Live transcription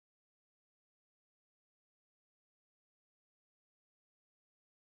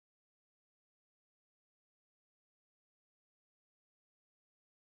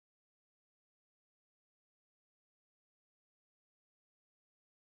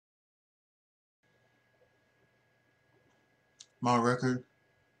My record,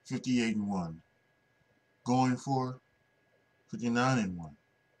 58-1. Going for 59-1.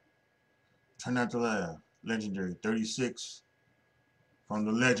 Try not to laugh. Legendary 36 from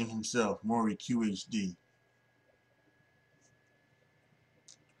the legend himself, Maury QHD.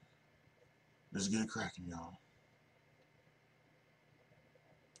 Let's get it cracking, y'all.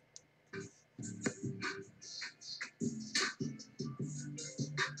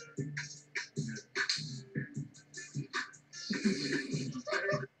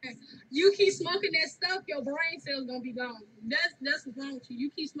 You keep smoking that stuff, your brain cells gonna be gone. That's what's wrong with you. You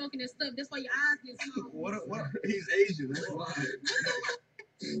keep smoking that stuff. That's why your eyes get small. What? He's Asian. That's why.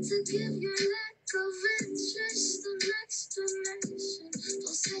 To give your lack of interest an explanation.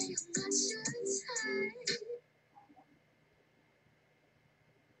 Don't say I'm not your type.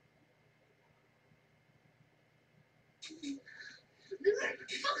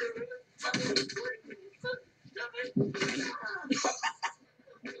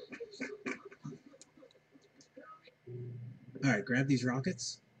 All right, grab these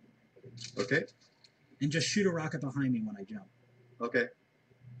rockets. Okay. And just shoot a rocket behind me when I jump. Okay.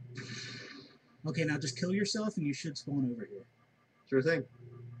 Okay, now just kill yourself and you should spawn over here. Sure thing.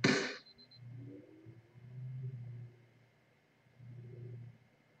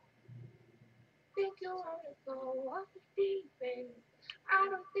 Think you wanna go off the deep end. I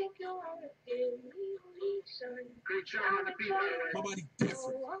don't think you wanna give me reason. Great job, My body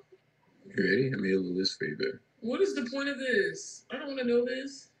different. You ready? I made a little list for you, babe. What is the point of this? I don't want to know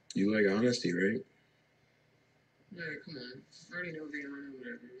this. You like honesty, right? Alright, come on. I already know Rihanna,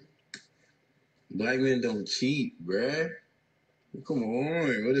 whatever. Black men don't cheat, bruh. Come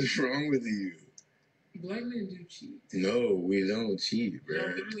on, what is wrong with you? Black men do cheat. No, we don't cheat, Y'all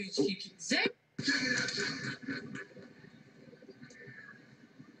bruh. literally cheat.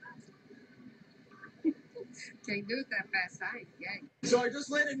 Can't do it that fast, I ain't gay. So I just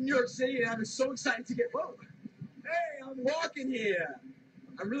landed in New York City and I'm so excited to get home. Hey, I'm walking here.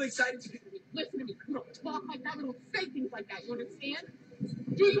 I'm really excited to get. Listen to me. You don't talk like that. You don't say things like that. You understand?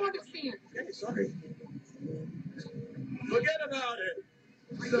 Do you understand? Okay, sorry. Forget about it.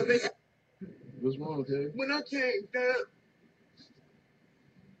 So they. What's wrong, okay? When I came down.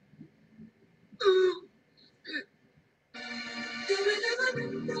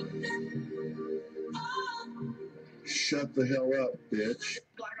 Shut the hell up, bitch.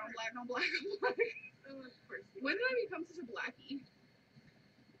 Black on black on black on black. Oh, of course. When did I become such a blackie?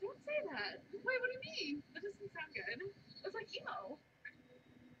 Don't say that. Wait, what do you mean? That doesn't sound good. It's like emo.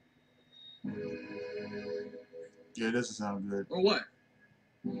 Yeah, it doesn't sound good. Or what?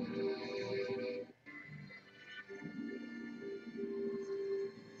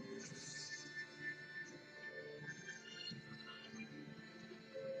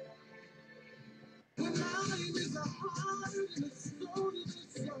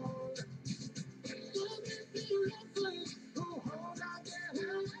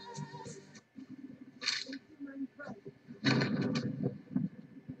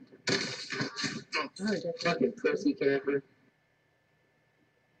 Alright, that fucking pussy camper.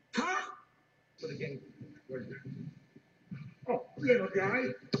 Huh? For the game. Oh, little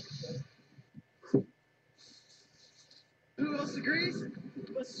guy. Who else agrees?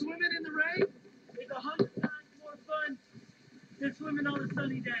 But swimming in the rain is 100 times more fun than swimming on a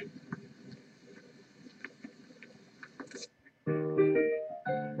sunny day.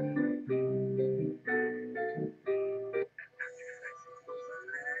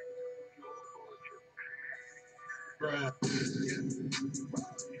 Bruh.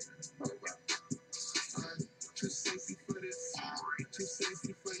 Too sexy for this. Too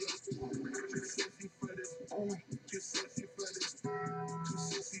sexy for your. Too sexy for this. Too sexy for this. Too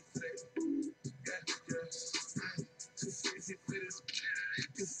sexy for this. Yeah, yeah. Too sexy for this.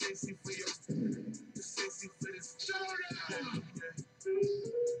 Too sexy for your. Too sexy for this.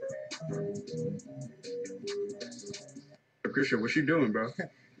 Christian, what you doing, bro?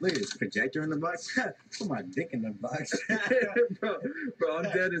 Look at this projector in the box. Put my dick in the box. bro, I'm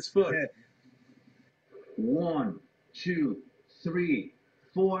dead as fuck. 1, 2, 3,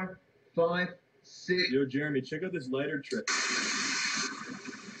 4, 5, 6. Yo, Jeremy, check out this lighter trick.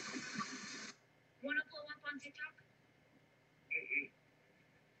 Wanna blow up on TikTok?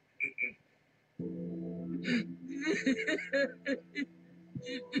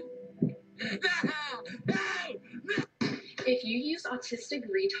 If you use autistic,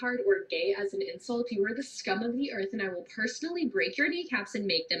 retard, or gay as an insult, you are the scum of the earth, and I will personally break your kneecaps and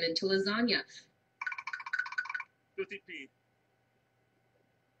make them into lasagna. 50p.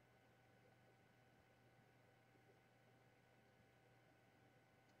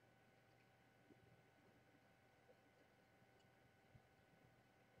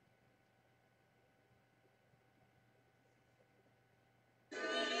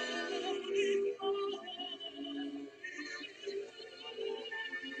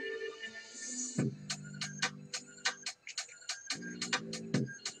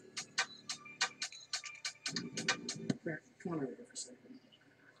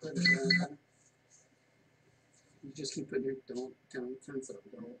 You just keep putting your don't tense up.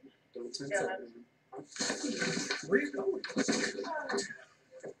 Don't tense up, man. Where are you going?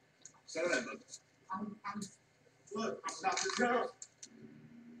 Settle down, bud. Look, stop the jump.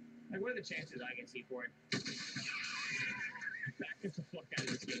 Like, what are the chances I can see for it? Back us the fuck out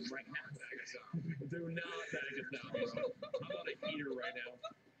of this game right now. Back us up. Do not back us out, bro. I'm on a heater right now.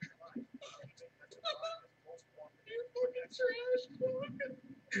 You fucking trash.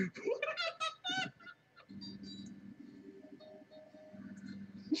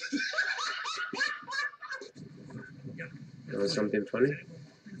 Something funny?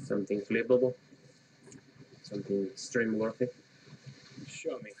 Something flippable? Something stream worthy?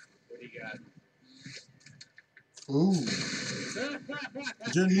 Show me. What do you got? Ooh.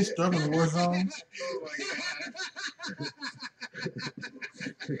 Is there new stuff in Warzone?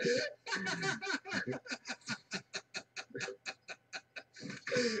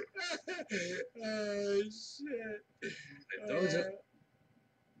 Oh, shit. I told you.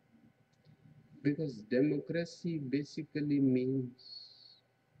 Because democracy basically means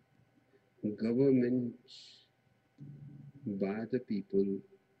government by the people,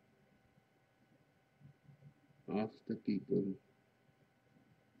 of the people,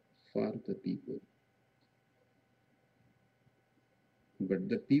 for the people. But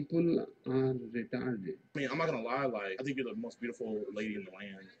the people are retarded. I mean, I'm not gonna lie, like, I think you're the most beautiful lady in the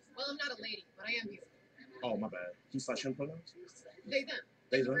land. Well, I'm not a lady, but I am beautiful. Oh, my bad. He/him pronouns? They them.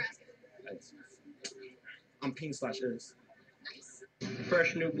 They them. them? Nice. I'm peen/is. Nice.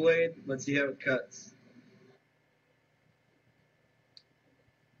 Fresh new blade. Let's see how it cuts.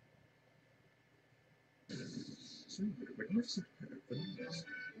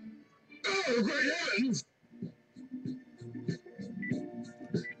 Oh, great heavens!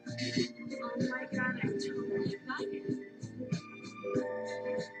 Oh my god, I totally got it.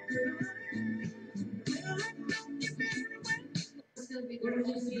 It's going to be what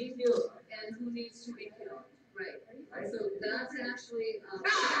needs to be killed and who needs to be killed. Right. So that's actually what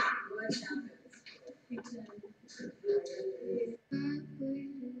happens.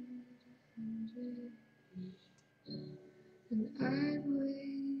 And I'd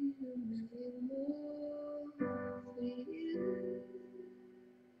wait a minute more for you.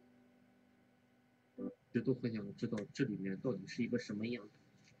 这都很想知道这里面到底是一个什么样的。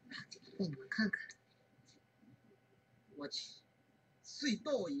给你们看看，我去，隧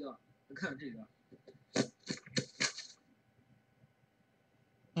道一样。你看这个。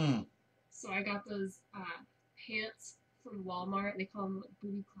So I got those pants from Walmart. They call them like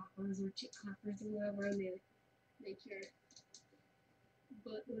booty clappers or chick clappers or whatever, and they make your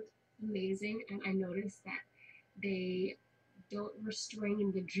butt look amazing. And I noticed that they don't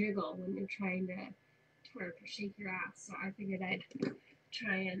restrain the jiggle when you're trying to twerk or shake your ass. So I figured I'd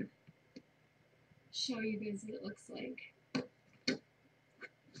try and show you guys what it looks like.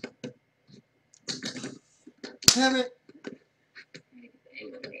 Damn it!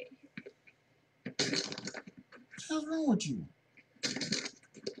 What's wrong with you?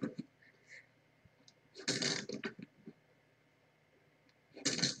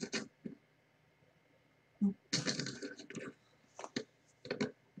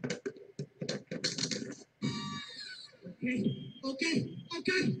 Okay,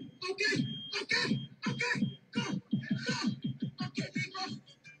 go.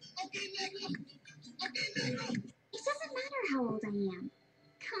 Okay, nigga. It doesn't matter how old I am.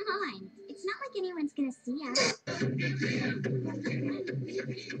 Come on, it's not like anyone's gonna see us.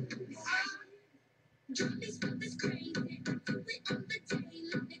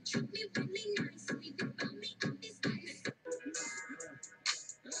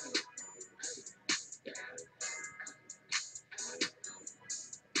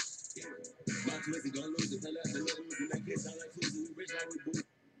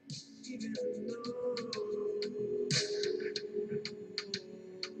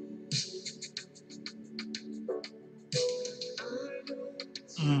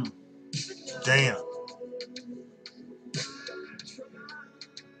 Damn.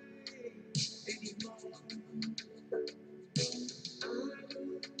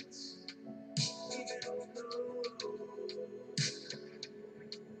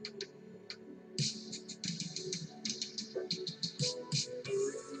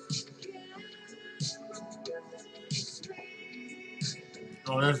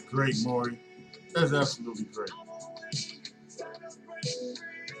 Oh, that's great, Maury. That's absolutely great.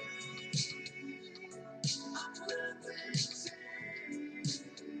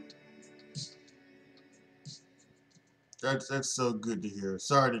 That's so good to hear.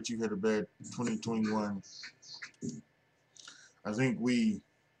 Sorry that you had a bad 2021. I think we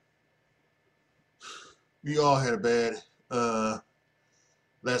we all had a bad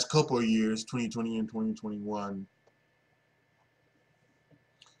last couple of years, 2020 and 2021.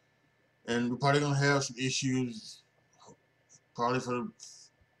 And we're probably gonna have some issues probably for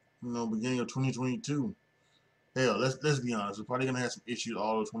beginning of 2022. Hell, let's be honest, we're probably gonna have some issues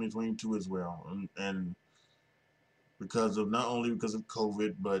all of 2022 as well. And because of not only because of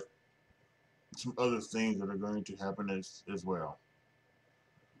COVID, but some other things that are going to happen as well.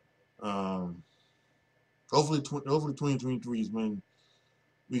 Hopefully 2023 is when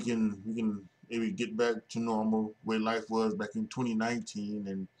we can maybe get back to normal where life was back in 2019,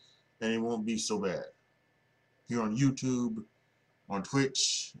 and it won't be so bad here on YouTube, on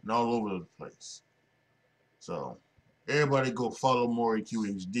Twitch, and all over the place. So everybody go follow Maury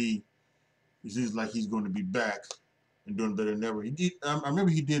QHD. It seems like he's going to be back and doing better than ever. He did. I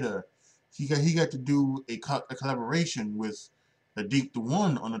remember he did he got to do a collaboration with Deep the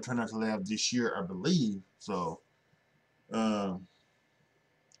One on the Try Not to Laugh this year, I believe. So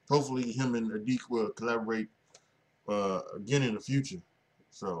hopefully him and Adik will collaborate again in the future.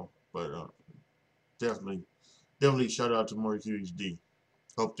 So, but definitely shout out to Maury QHD.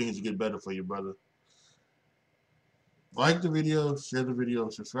 Hope things get better for you, brother. Like the video, share the video,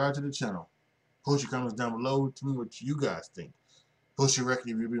 subscribe to the channel. Post your comments down below. Tell me what you guys think. Post your record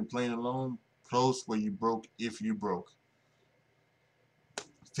if you've been playing alone. Post where you broke if you broke.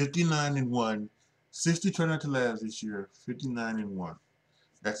 59-1. 60 Try Not to Laugh this year. 59-1.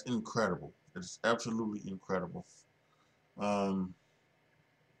 That's incredible. It's absolutely incredible. I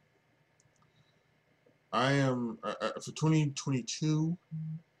am for 2022.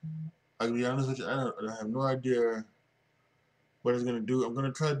 I'll be honest with you. I have no idea what it's gonna do. I'm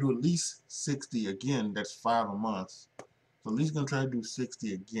gonna try to do at least 60 again. That's 5 a month. So at least gonna try to do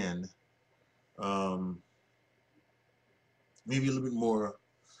 60 again. Maybe a little bit more.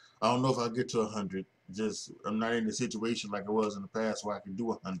 I don't know if I'll get to 100. Just I'm not in the situation like I was in the past where I could do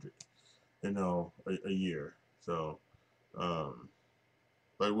 100, a year. So,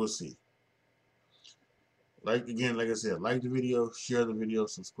 but we'll see. Like I said, like the video, share the video,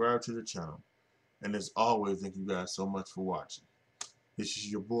 subscribe to the channel, and as always, thank you guys so much for watching. This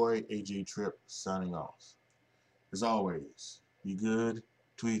is your boy AJTRIP signing off. As always, be good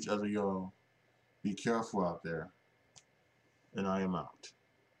to each other, y'all. Be careful out there, and I am out.